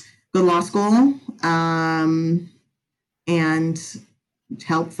 go to law school and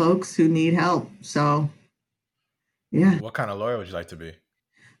help folks who need help. So, yeah. What kind of lawyer would you like to be?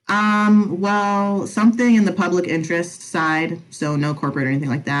 Well, something in the public interest side, so no corporate or anything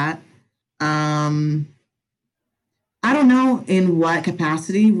like that. I don't know in what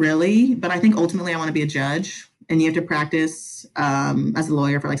capacity really, but I think ultimately I want to be a judge and you have to practice as a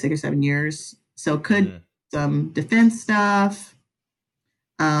lawyer for like 6 or 7 years. So could some defense stuff.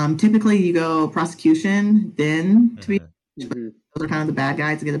 Typically, you go prosecution, then to be. Those are kind of the bad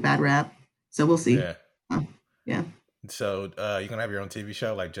guys to get a bad rap. So we'll see. Yeah. So you gonna have your own TV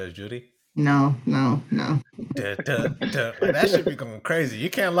show like Judge Judy? No. That should be going crazy. You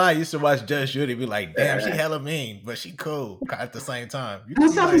can't lie. You used to watch Judge Judy, be like, damn, she hella mean, but she cool at the same time.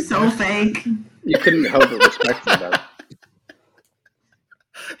 That stuff is so fake. You couldn't help but respect her, though.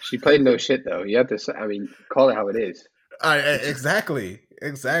 She played no shit, though. You have to, call it how it is. Exactly.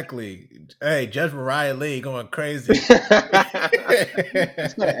 Hey, Judge Mariah Lee going crazy.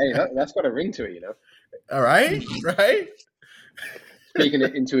 That's got a ring to it, you know. All right. Speaking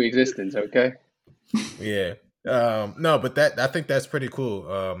it into existence, okay? Yeah. No, but I think that's pretty cool.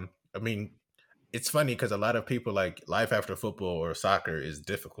 I mean, it's funny because a lot of people like life after football or soccer is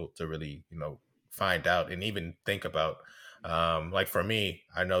difficult to really, find out and even think about. Like for me,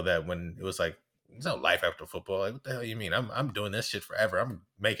 I know that when it was like, there's no life after football. Like, what the hell you mean? I'm doing this shit forever. I'm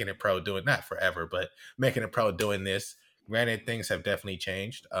making it pro, doing not forever, but making it pro, doing this. Granted, things have definitely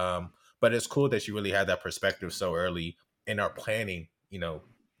changed. But it's cool that you really had that perspective so early and are planning,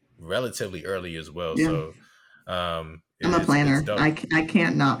 relatively early as well. Yeah. So I'm a planner. I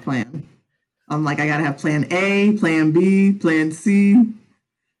can't not plan. I'm like, I gotta have plan A, plan B, plan C.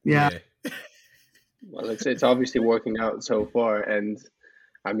 Yeah. Well, it's obviously working out so far, and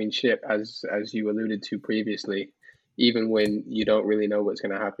I mean, shit, as you alluded to previously, even when you don't really know what's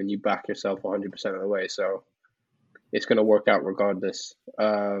going to happen, you back yourself 100% of the way. So it's going to work out regardless.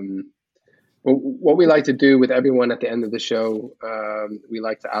 What we like to do with everyone at the end of the show, we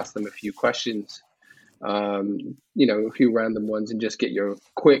like to ask them a few questions, a few random ones, and just get your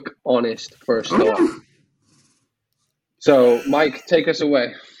quick, honest first thought. So, Mike, take us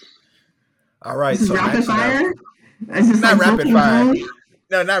away. All right. So rapid fire? Not rapid fire.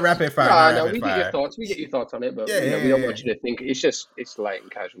 No, not rapid fire. No, we get your thoughts. We get your thoughts on it, but we don't want you to think it's light and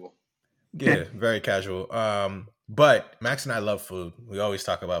casual. Yeah, very casual. But Max and I love food. We always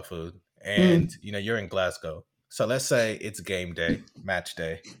talk about food. And you're in Glasgow. So let's say it's game day, match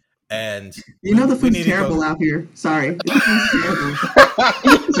day. And the food's terrible out here. Sorry. It's terrible.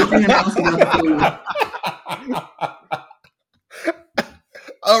 Nothing else about the food.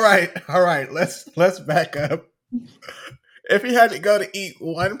 All right. Let's back up. If you had to go to eat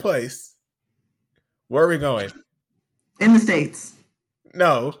one place, where are we going? In the States.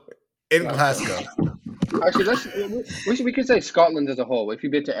 No, in Glasgow. Actually, we could say Scotland as a whole. If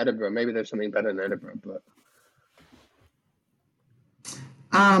you've been to Edinburgh, maybe there's something better than Edinburgh. But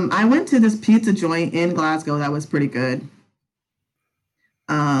I went to this pizza joint in Glasgow that was pretty good.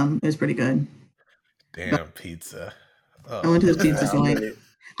 It was pretty good. Damn, pizza. I went to this pizza joint.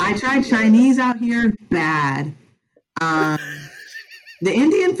 I tried Chinese out here. Bad. The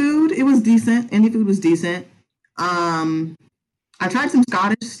Indian food, it was decent. Indian food was decent. I tried some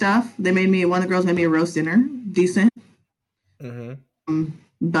Scottish stuff. One of the girls made me a roast dinner. Decent. Mm-hmm.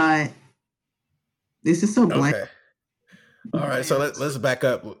 But it's just so blank. Okay. All right, so let's back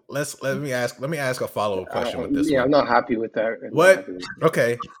up. Let me ask a follow-up question with this one. Yeah, I'm not happy with that. What?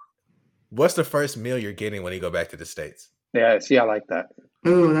 Okay. What's the first meal you're getting when you go back to the States? Yeah, see, I like that.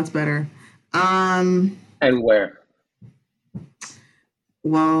 Oh, that's better. And where?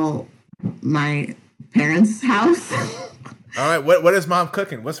 Well, my parents' house. All right, what is mom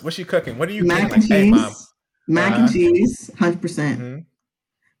cooking? What's she cooking? What are you mac getting? And cheese. Hey, mom. Mac and cheese, 100%.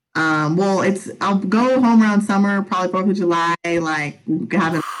 Mm-hmm. Well, I'll go home around summer, probably 4th of July,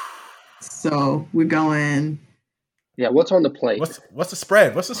 so we're going. Yeah, what's on the plate? What's the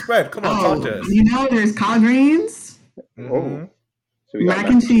spread? Come on, talk to us. There's collard greens. Mm-hmm. So mac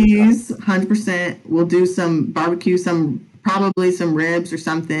and cheese, 100%. We'll do some barbecue, probably some ribs or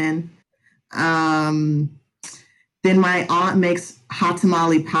something. Then my aunt makes hot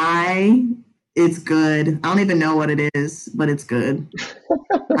tamale pie. It's good. I don't even know what it is, but it's good.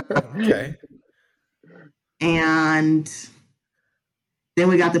 Okay. And then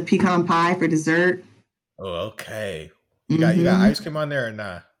we got the pecan pie for dessert. Oh, okay. You got ice cream on there or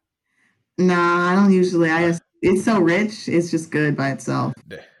not? Nah, I don't usually. It's so rich. It's just good by itself.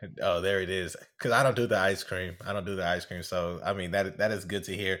 Oh, there it is. Because I don't do the ice cream. So, I mean, that is good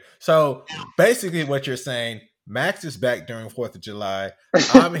to hear. So, basically what you're saying, Max is back during 4th of July.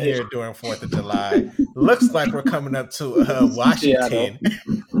 I'm here during 4th of July. Looks like we're coming up to Washington.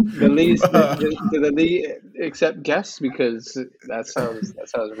 The Lee accept guests? Because that sounds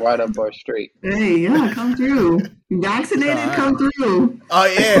right up our street. Hey, yeah, come through. Vaccinated, come through. Oh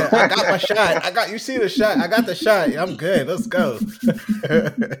yeah, I got my shot. You see the shot? I got the shot. I'm good. Let's go.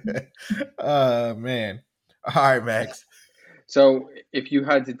 Oh man. All right, Max. So, if you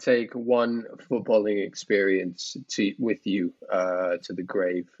had to take one footballing experience with you to the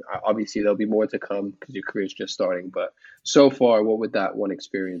grave, obviously there'll be more to come because your career's just starting. But so far, what would that one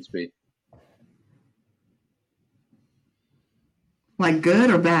experience be? Like good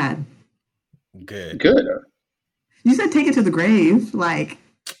or bad? Good. Good. You said take it to the grave. Like,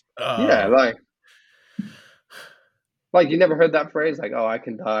 yeah, like you never heard that phrase, like, "Oh, I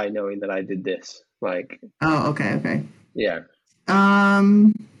can die knowing that I did this." Like, oh, okay. yeah. I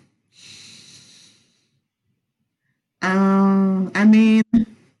mean,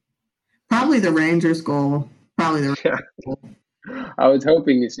 probably the Rangers goal. Probably the Rangers goal. I was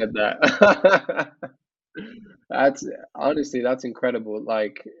hoping you said that. That's honestly, that's incredible.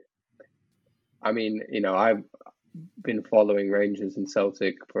 Like, I mean, I've been following Rangers and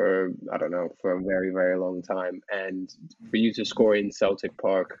Celtic for, I don't know, for a very, very long time. And for you to score in Celtic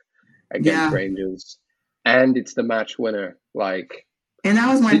Park against Rangers, and it's the match winner, like. And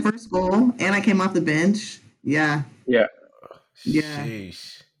that was my first goal, and I came off the bench. Yeah. Yeah.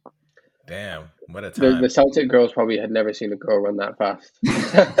 Sheesh. Damn, what a time. The Celtic girls probably had never seen a girl run that fast.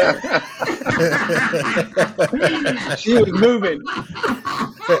 She was moving.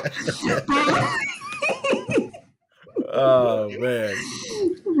 Oh, man.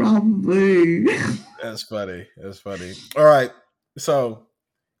 Probably. That's funny. All right, so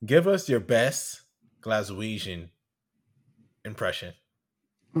give us your best Glaswegian impression.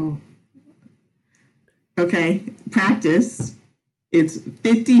 Oh. Okay, practice. It's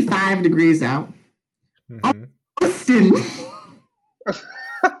 55 degrees out. Mm-hmm. Austin.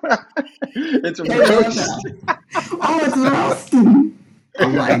 It's roast. Oh, it's roasting.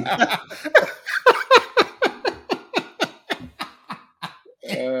 I'm like,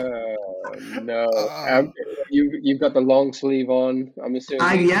 no. You've got the long sleeve on, I'm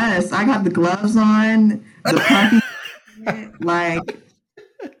assuming. Yes, I got the gloves on. The puppy, like,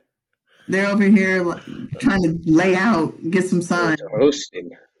 they're over here trying to lay out, get some sun.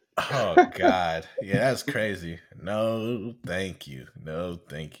 Roasting. Oh, God. Yeah, that's crazy. No, thank you.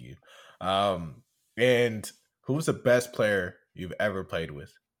 And who's the best player you've ever played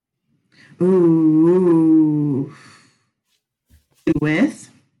with? Ooh. With?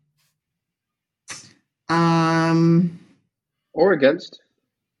 Or against?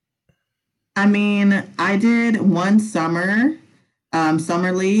 I mean, I did one summer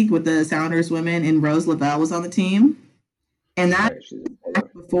league with the Sounders women, and Rose Lavelle was on the team. And that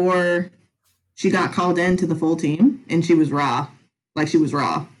before she got called into the full team, and she was raw. Like, she was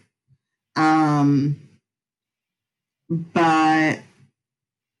raw. But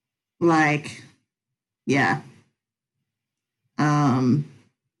like, yeah.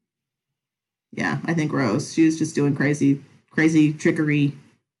 Yeah, I think Rose. She was just doing crazy trickery,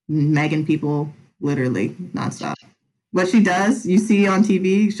 megging people literally nonstop. What she does, you see on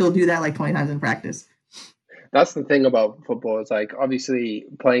TV, she'll do that like 20 times in practice. That's the thing about football. It's like, obviously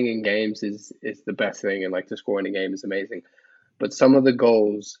playing in games is the best thing, and like to score in a game is amazing. But some of the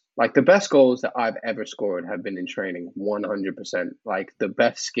goals, like the best goals that I've ever scored have been in training, 100%. Like the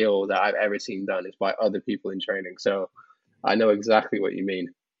best skill that I've ever seen done is by other people in training. So I know exactly what you mean.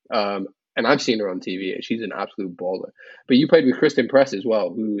 And I've seen her on TV. She's an absolute baller. But you played with Kristen Press as well,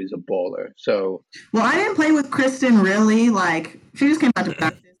 who is a baller. So, well, I didn't play with Kristen really. Like, she just came out to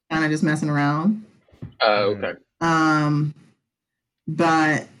practice, kind of just messing around. Okay.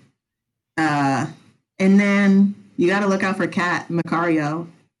 But and then you got to look out for Kat Macario.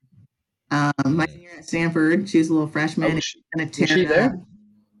 My senior at Stanford, she's a little freshman. Gonna tear it up.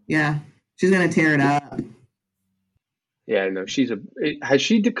 Yeah, she's gonna tear it up. Yeah, no, has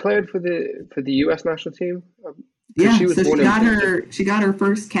she declared for the U.S. national team? Yeah, so she got her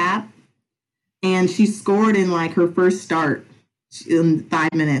first cap, and she scored in like her first start in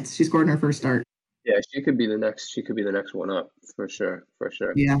 5 minutes. She scored in her first start. Yeah, she could be the next one up for sure.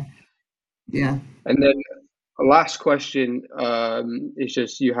 Yeah. And then last question is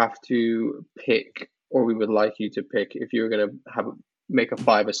just, you have to pick, or we would like you to pick, if you're gonna make a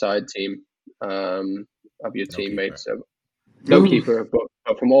 5-a-side team of your teammates. No keeper,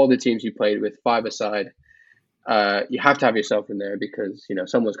 but from all the teams you played with, 5-a-side. You have to have yourself in there because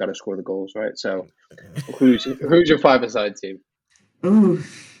someone's got to score the goals, right? So, who's your 5-a-side team? Ooh,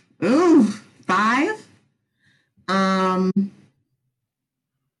 5.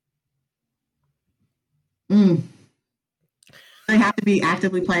 They have to be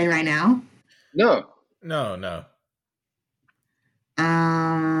actively playing right now. No.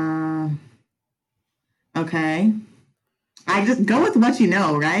 Okay. I just go with what you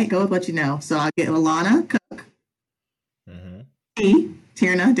know, right? Go with what you know. So I'll get Alana Cook,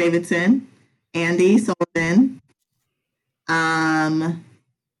 Tierna Davidson, Andy Sullivan,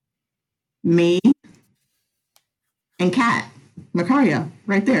 me, and Kat Macario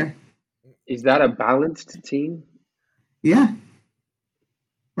right there. Is that a balanced team? Yeah.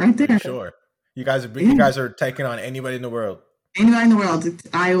 Right there. Sure. You guys are taking on anybody in the world. Anybody in the world.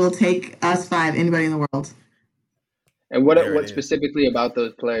 I will take us 5, anybody in the world. And what specifically about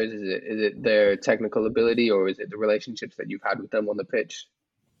those players? Is it their technical ability, or is it the relationships that you've had with them on the pitch?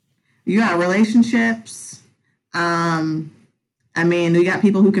 You got relationships. I mean, we got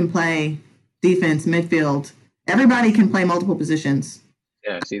people who can play defense, midfield. Everybody can play multiple positions.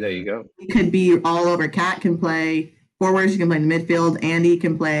 Yeah, see, there you go. It could be all over. Kat can play forwards. You can play in the midfield. Andy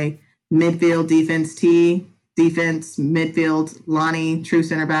can play midfield, defense, defense, midfield. Lonnie, true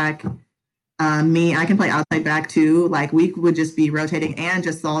center back. Me, I can play outside back too. Like, we would just be rotating, and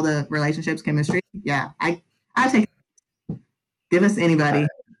just all the relationships, chemistry. Yeah, I take. Give us anybody.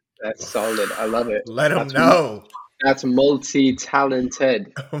 That's solid. I love it. Let them know. That's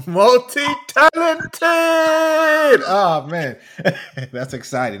multi-talented. Multi-talented. Oh man, that's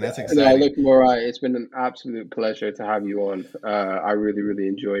exciting. That's exciting. No, look, Moray, it's been an absolute pleasure to have you on. I really, really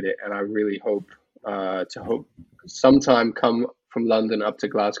enjoyed it, and I really hope sometime come from London up to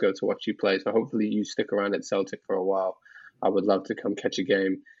Glasgow to watch you play. So hopefully you stick around at Celtic for a while. I would love to come catch a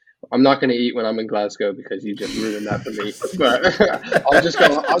game. I'm not going to eat when I'm in Glasgow because you just ruined that for me. But I'll just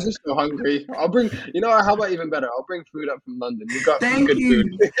go hungry. I'll bring. How about even better? I'll bring food up from London. You've got some good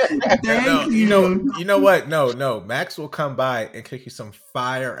food. Thank you. You know what? No. Max will come by and cook you some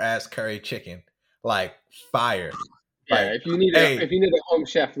fire ass curry chicken, like fire. Yeah, if you need a home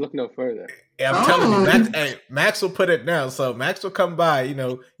chef, look no further. Yeah, I'm telling you, Max will put it down. So Max will come by.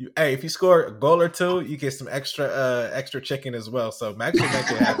 If you score a goal or two, you get some extra chicken as well. So Max will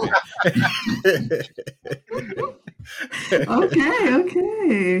make it happen.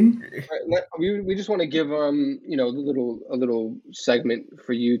 Okay. We just want to give a little segment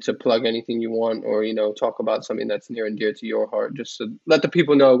for you to plug anything you want, or talk about something that's near and dear to your heart, just to let the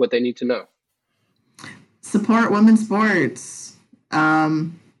people know what they need to know. Support women's sports.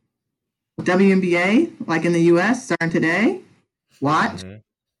 WNBA, like in the US, starting today. Watch. Mm-hmm.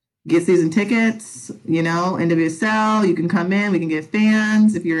 Get season tickets. NWSL, you can come in. We can get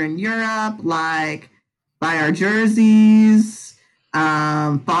fans. If you're in Europe, buy our jerseys.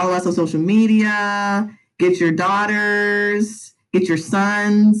 Follow us on social media. Get your daughters. Get your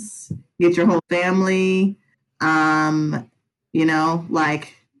sons. Get your whole family.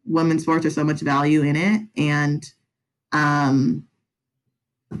 Women's sports, there's so much value in it. And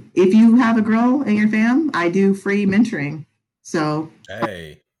if you have a girl in your fam, I do free mentoring. So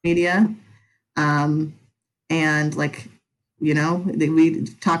media. And we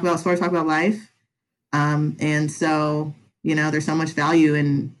talk about sports, talk about life. And so, there's so much value,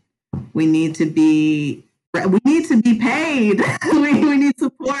 and we need to be paid. we need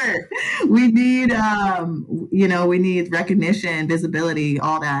support. We need, we need recognition, visibility,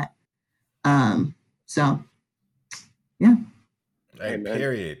 all that. So, yeah.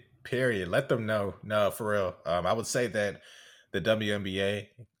 Hey, period. Let them know. No, for real. I would say that the WNBA,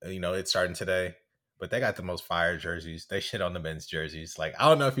 it's starting today, but they got the most fire jerseys. They shit on the men's jerseys. Like, I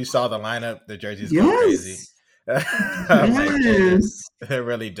don't know if you saw the lineup. The jerseys go crazy. Yes. They're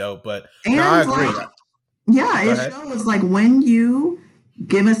really dope. But I agree. It shows when you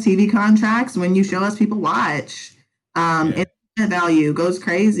give us TV contracts, when you show us people watch, internet value goes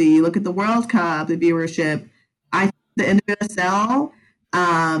crazy. You look at the World Cup, the viewership. The NWSL,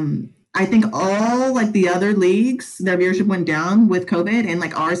 I think all the other leagues, their viewership went down with COVID, and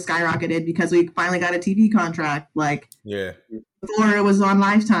ours skyrocketed because we finally got a TV contract. Before it was on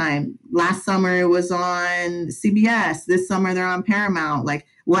Lifetime. Last summer it was on CBS. This summer they're on Paramount.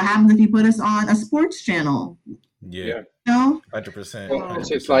 What happens if you put us on a sports channel? Yeah. 100%. Well,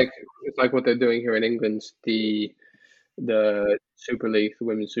 it's like what they're doing here in England. The Super League, the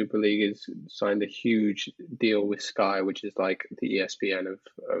Women's Super League, has signed a huge deal with Sky, which is like the ESPN of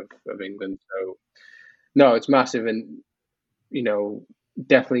England. So, no, it's massive, and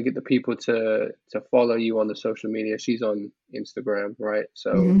definitely get the people to follow you on the social media. She's on Instagram, right? So,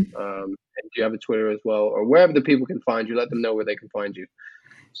 and do you have a Twitter as well, or wherever the people can find you? Let them know where they can find you.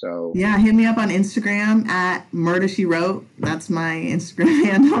 So yeah, hit me up on Instagram at Murder She Wrote. That's my Instagram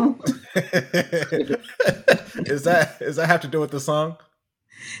handle. Does that have to do with the song?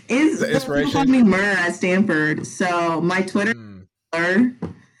 Is the inspiration? Called me Mur at Stanford. So my Twitter, Mur,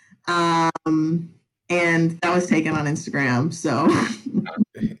 and that was taken on Instagram. So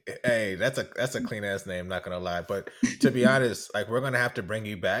hey, that's a clean ass name. Not gonna lie, but to be honest, we're gonna have to bring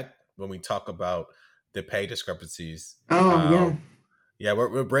you back when we talk about the pay discrepancies. Oh yeah. Yeah,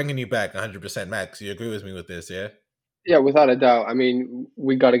 we're bringing you back 100%, Max. You agree with me with this, yeah? Yeah, without a doubt. I mean,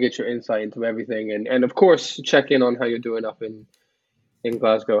 we got to get your insight into everything, and of course, check in on how you're doing up in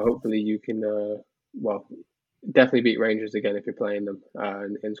Glasgow. Hopefully, you can well, definitely beat Rangers again if you're playing them,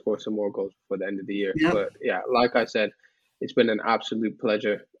 and score some more goals before the end of the year. Yep. But yeah, like I said, it's been an absolute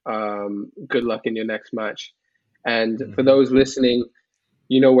pleasure. Good luck in your next match, and for those listening,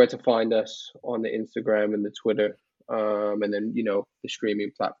 you know where to find us on the Instagram and the Twitter, and then the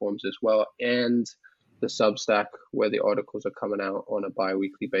streaming platforms as well, and the Substack where the articles are coming out on a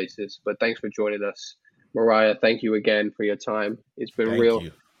bi-weekly basis. But thanks for joining us, Mariah. Thank you again for your time. It's been real,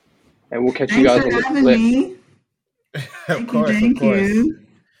 and we'll catch you guys on the flip. Me. Of course. You.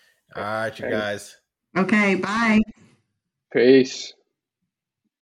 All right, you guys. Okay, bye. Peace.